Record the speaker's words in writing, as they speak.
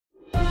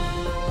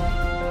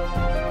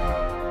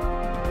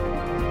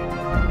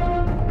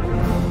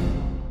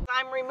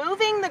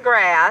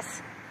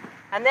grass,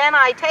 and then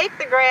I take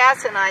the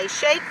grass and I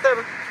shake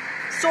the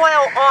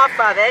soil off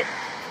of it,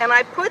 and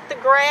I put the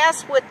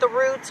grass with the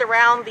roots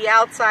around the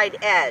outside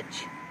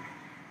edge.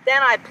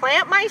 Then I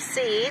plant my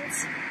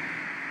seeds,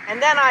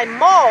 and then I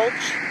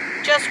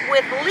mulch just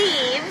with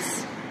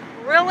leaves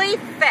really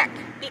thick,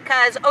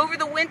 because over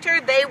the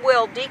winter they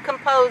will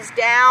decompose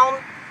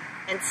down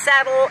and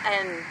settle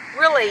and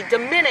really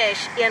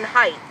diminish in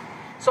height.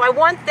 So I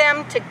want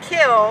them to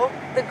kill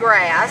the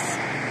grass,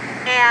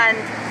 and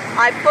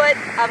I put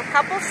a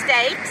couple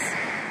stakes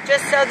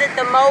just so that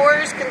the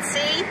mowers can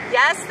see,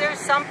 yes, there's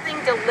something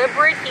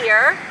deliberate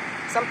here,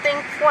 something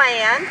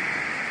planned.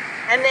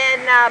 And then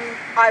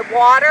I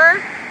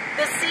water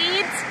the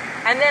seeds,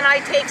 and then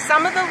I take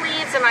some of the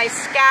leaves and I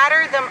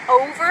scatter them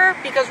over,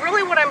 because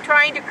really what I'm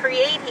trying to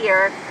create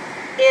here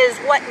is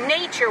what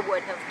nature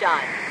would have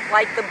done.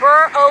 Like the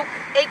bur oak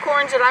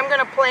acorns that I'm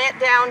going to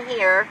plant down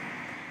here,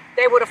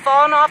 they would have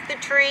fallen off the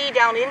tree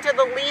down into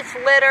the leaf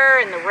litter,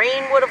 and the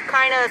rain would have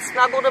kind of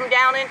snuggled them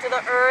down into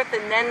the earth,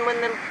 and then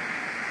when the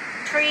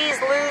trees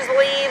lose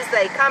leaves,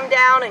 they come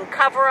down and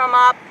cover them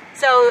up.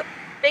 So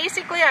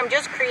basically I'm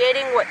just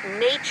creating what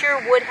nature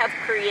would have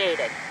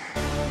created.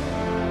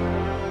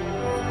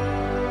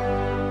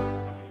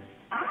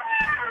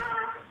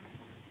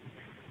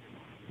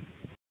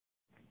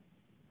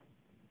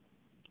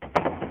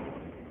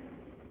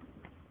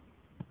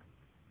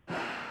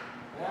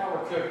 Now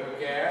we're cooking with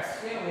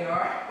gas. Yeah, we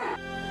are.